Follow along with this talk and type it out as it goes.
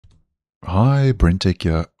Hi, BrenTech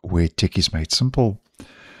here, where tech is made simple.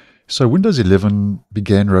 So Windows 11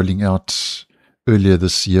 began rolling out earlier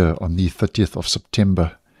this year on the 30th of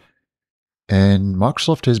September. And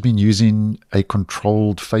Microsoft has been using a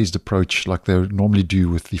controlled phased approach like they normally do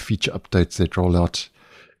with the feature updates that roll out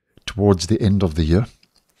towards the end of the year.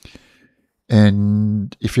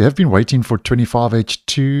 And if you have been waiting for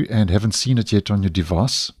 25H2 and haven't seen it yet on your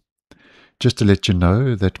device, just to let you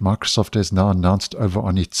know that Microsoft has now announced over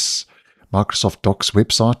on its Microsoft Docs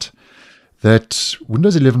website that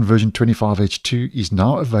Windows 11 version 25H2 is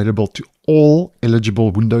now available to all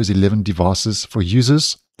eligible Windows 11 devices for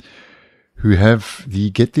users who have the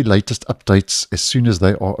Get the Latest Updates as soon as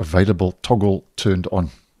they are available toggle turned on.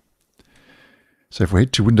 So if we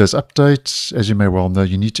head to Windows Updates, as you may well know,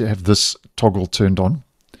 you need to have this toggle turned on.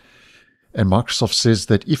 And Microsoft says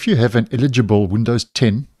that if you have an eligible Windows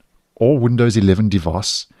 10 or Windows 11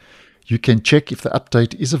 device, you can check if the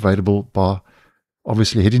update is available by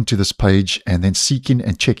obviously heading to this page and then seeking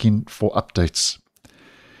and checking for updates.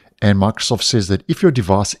 And Microsoft says that if your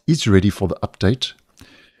device is ready for the update,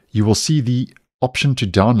 you will see the option to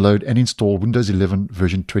download and install Windows 11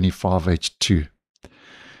 version 25H2.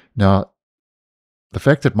 Now, the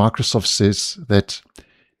fact that Microsoft says that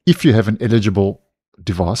if you have an eligible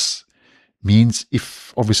device means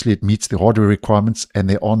if obviously it meets the hardware requirements and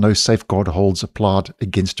there are no safeguard holds applied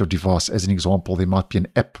against your device. As an example, there might be an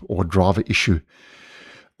app or driver issue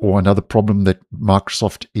or another problem that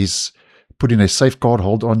Microsoft is putting a safeguard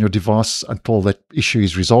hold on your device until that issue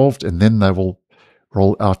is resolved, and then they will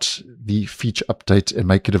roll out the feature update and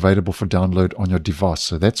make it available for download on your device.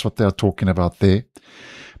 So that's what they're talking about there.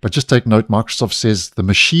 But just take note, Microsoft says the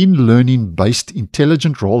machine learning based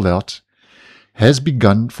intelligent rollout has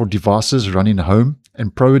begun for devices running home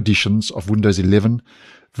and pro editions of Windows 11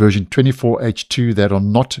 version 24H2 that are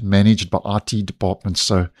not managed by IT departments.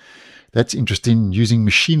 So that's interesting, using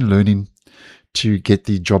machine learning to get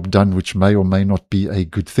the job done, which may or may not be a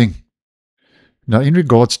good thing. Now, in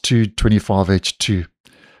regards to 25H2,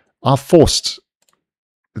 I forced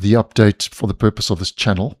the update for the purpose of this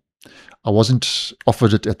channel. I wasn't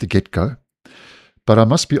offered it at the get-go. But I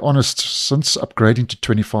must be honest, since upgrading to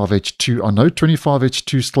 25H2, I know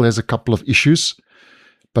 25H2 still has a couple of issues,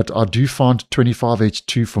 but I do find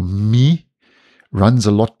 25H2 for me runs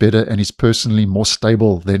a lot better and is personally more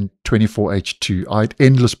stable than 24H2. I had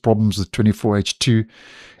endless problems with 24H2,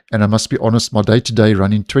 and I must be honest, my day-to-day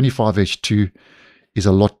running 25H2 is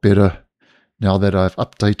a lot better now that I've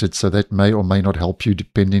updated, so that may or may not help you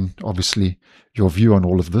depending, obviously, your view on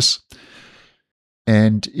all of this.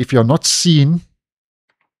 And if you're not seeing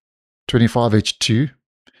 25H2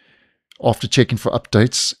 after checking for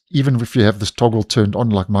updates, even if you have this toggle turned on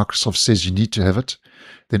like Microsoft says you need to have it,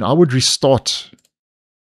 then I would restart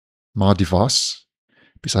my device,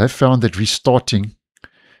 because I have found that restarting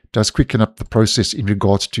does quicken up the process in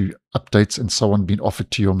regards to updates and so on being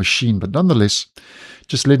offered to your machine. But nonetheless,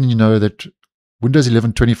 just letting you know that Windows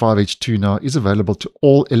 11 25H2 now is available to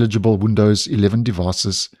all eligible Windows 11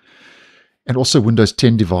 devices and also Windows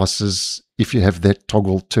 10 devices if you have that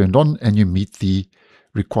toggle turned on and you meet the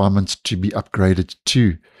requirements to be upgraded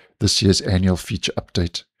to this year's annual feature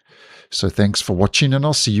update. So thanks for watching, and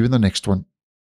I'll see you in the next one.